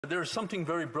There's something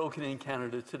very broken in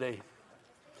Canada today.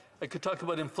 I could talk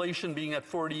about inflation being at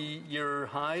 40-year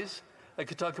highs. I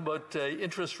could talk about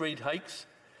interest rate hikes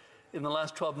in the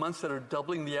last 12 months that are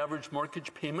doubling the average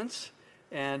mortgage payments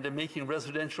and making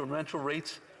residential and rental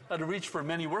rates out of reach for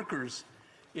many workers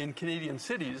in Canadian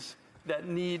cities that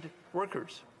need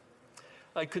workers.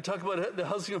 I could talk about the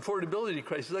housing affordability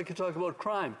crisis. I could talk about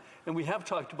crime. And we have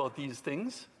talked about these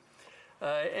things.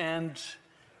 And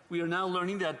we are now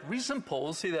learning that recent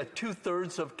polls say that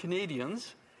 2/3 of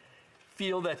Canadians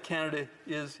feel that Canada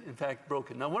is, in fact,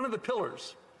 broken. Now, one of the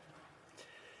pillars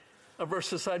of our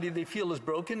society they feel is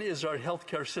broken is our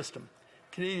healthcare system.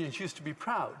 Canadians used to be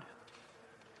proud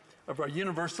of our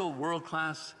universal,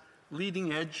 world-class,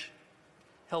 leading-edge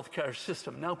healthcare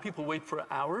system. Now people wait for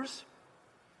hours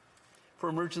for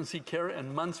emergency care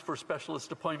and months for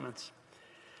specialist appointments.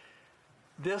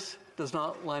 This does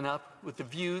not line up with the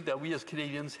view that we as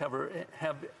Canadians have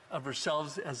of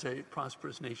ourselves as a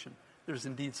prosperous nation. There's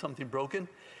indeed something broken,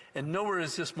 and nowhere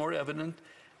is this more evident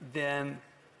than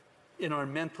in our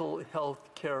mental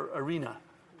health care arena.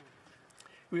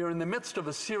 We are in the midst of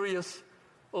a serious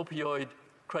opioid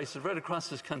crisis right across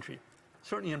this country,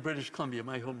 certainly in British Columbia,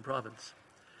 my home province.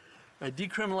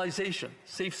 Decriminalization,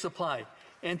 safe supply,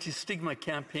 anti-stigma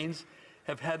campaigns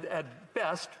have had, at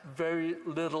best, very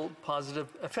little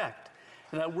positive effect.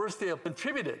 And at worst, they have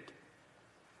contributed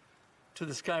to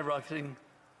the skyrocketing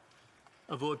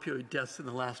of opioid deaths in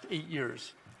the last 8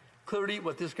 years. Clearly,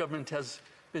 what this government has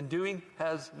been doing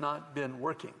has not been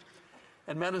working.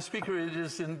 And, Madam Speaker, it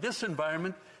is in this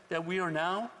environment that we are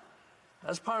now,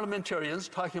 as parliamentarians,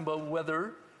 talking about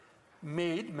whether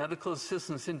MAiD, medical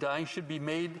assistance in dying, should be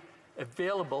made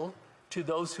available to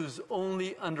those whose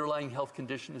only underlying health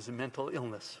condition is a mental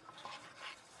illness.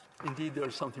 Indeed, there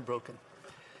is something broken.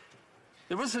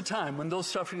 There was a time when those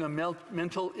suffering a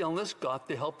mental illness got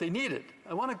the help they needed.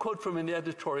 I want to quote from an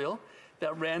editorial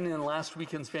that ran in last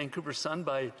weekend's Vancouver Sun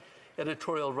by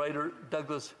editorial writer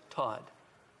Douglas Todd.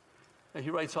 Now, he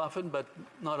writes often, but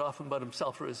not often about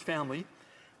himself or his family,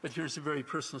 but here's a very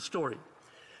personal story.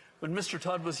 When Mr.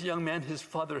 Todd was a young man, his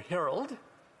father Harold,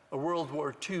 a World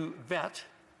War II vet,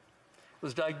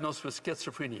 was diagnosed with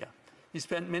schizophrenia. He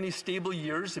spent many stable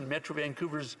years in Metro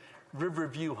Vancouver's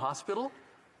Riverview Hospital,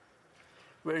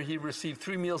 where he received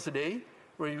 3 meals a day,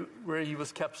 where he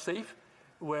was kept safe,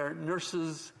 where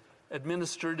nurses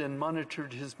administered and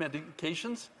monitored his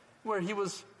medications, where he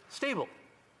was stable.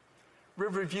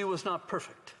 Riverview was not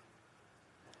perfect,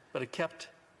 but it kept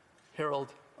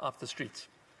Harold off the streets.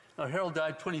 Now, Harold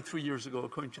died 23 years ago,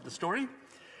 according to the story,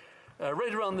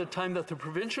 right around the time that the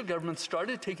provincial government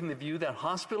started taking the view that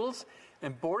hospitals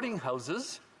and boarding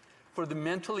houses for the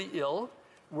mentally ill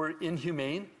were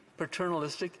inhumane,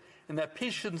 paternalistic, and that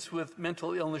patients with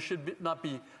mental illness should not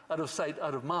be out of sight,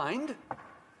 out of mind,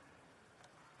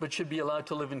 but should be allowed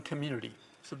to live in community.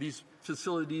 So these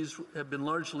facilities have been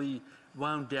largely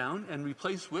wound down and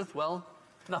replaced with, well,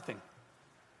 nothing.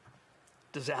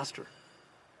 Disaster.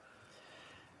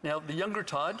 Now, the younger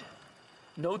Todd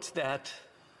notes that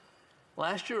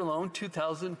last year alone,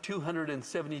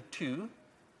 2,272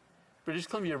 British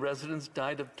Columbia residents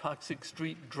died of toxic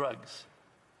street drugs.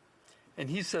 And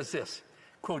he says this,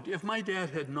 quote, "If my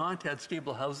dad had not had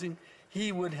stable housing,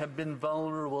 he would have been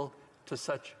vulnerable to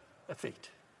such a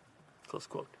fate," close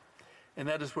quote. And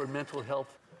that is where mental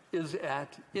health is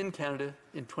at in Canada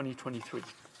in 2023.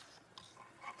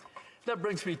 That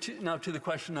brings me now to the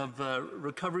question of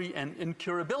recovery and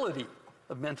incurability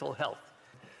of mental health.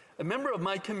 A member of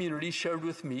my community shared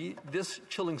with me this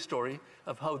chilling story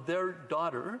of how their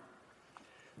daughter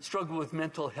struggled with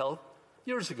mental health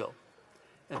years ago,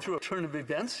 and through a turn of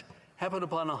events, happened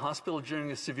upon a hospital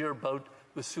during a severe bout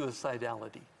with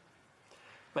suicidality.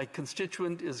 My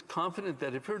constituent is confident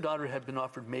that if her daughter had been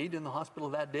offered MAiD in the hospital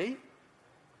that day,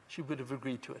 she would have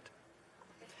agreed to it.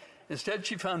 Instead,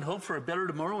 she found hope for a better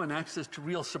tomorrow and access to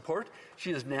real support.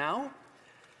 She is now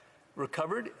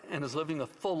recovered and is living a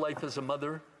full life as a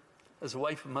mother, as a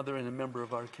wife, a mother, and a member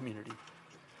of our community.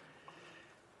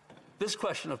 This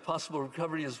question of possible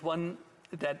recovery is one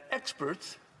that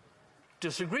experts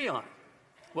disagree on.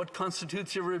 What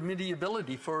constitutes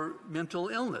irremediability for mental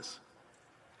illness?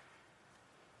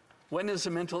 When is a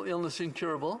mental illness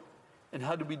incurable, and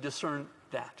how do we discern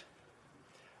that?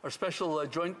 Our special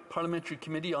Joint Parliamentary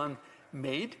Committee on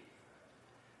MAiD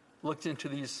looked into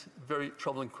these very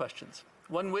troubling questions.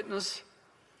 One witness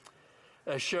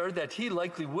shared that he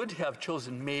likely would have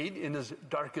chosen MAiD in his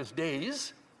darkest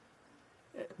days,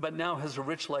 but now has a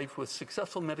rich life with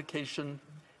successful medication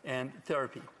and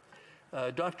therapy.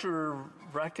 Dr.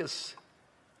 Rakis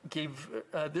gave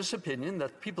this opinion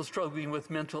that people struggling with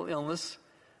mental illness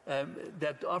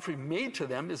that offering MAiD to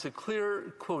them is a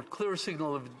clear, quote, clear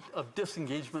signal of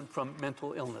disengagement from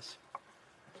mental illness.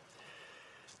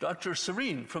 Dr.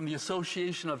 Serene from the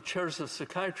Association of Chairs of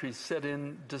Psychiatry said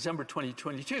in December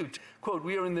 2022, quote,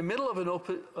 "We are in the middle of an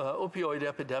opioid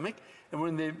epidemic, and we're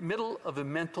in the middle of a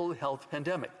mental health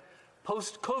pandemic.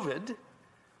 Post-COVID,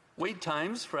 wait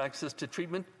times for access to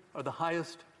treatment are the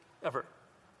highest ever,"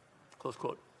 close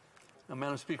quote. Now,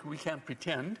 Madam Speaker, we can't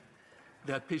pretend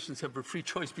that patients have a free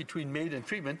choice between MAiD and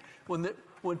treatment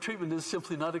when treatment is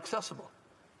simply not accessible.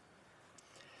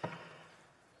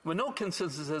 When no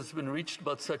consensus has been reached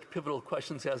about such pivotal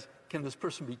questions as, can this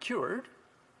person be cured,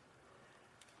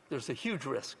 there's a huge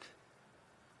risk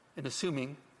in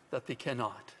assuming that they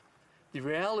cannot. The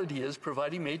reality is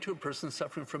providing MAiD to a person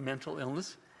suffering from mental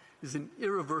illness is an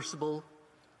irreversible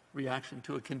reaction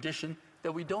to a condition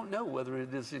that we don't know whether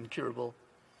it is incurable.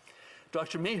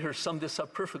 Dr. Maher summed this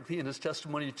up perfectly in his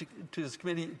testimony to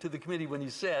the committee when he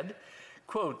said,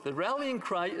 quote, "The rallying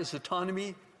cry is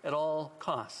autonomy at all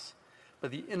costs. But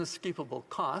the inescapable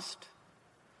cost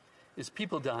is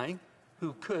people dying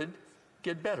who could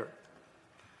get better.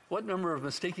 What number of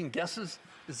mistaken guesses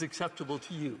is acceptable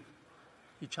to you?"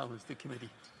 He challenged the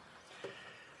committee.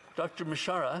 Dr.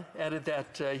 Mishara added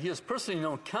that he has personally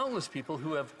known countless people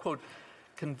who have, quote,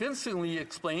 "convincingly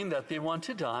explained that they want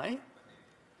to die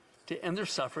to end their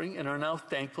suffering and are now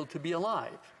thankful to be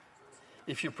alive.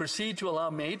 If you proceed to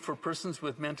allow MAiD for persons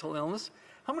with mental illness,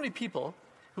 how many people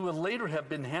who will later have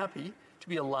been happy to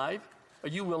be alive are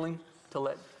you willing to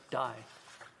let die?"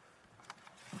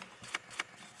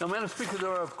 Now, Madam Speaker,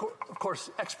 there are, of course,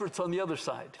 experts on the other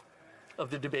side of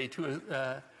the debate who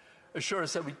assure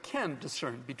us that we can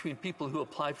discern between people who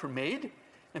apply for MAiD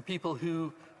and people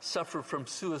who suffer from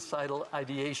suicidal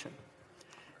ideation.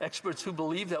 Experts who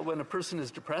believe that when a person is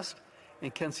depressed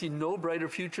and can see no brighter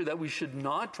future, that we should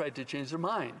not try to change their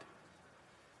mind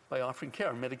by offering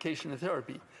care, medication, and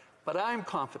therapy. But I'm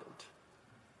confident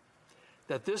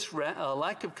that this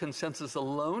lack of consensus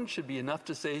alone should be enough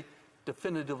to say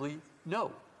definitively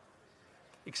no.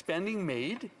 Expanding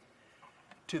MAiD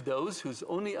to those whose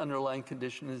only underlying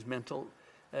condition is mental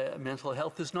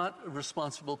health is not a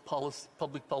responsible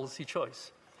public policy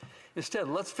choice. Instead,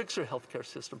 let's fix our healthcare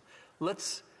system.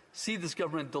 Let's see this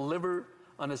government deliver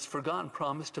on its forgotten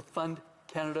promise to fund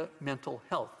Canada mental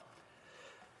health.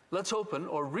 Let's open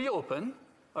or reopen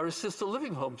our assisted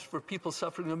living homes for people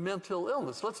suffering of mental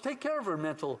illness. Let's take care of our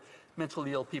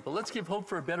mentally ill people. Let's give hope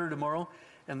for a better tomorrow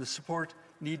and the support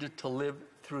needed to live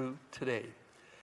through today.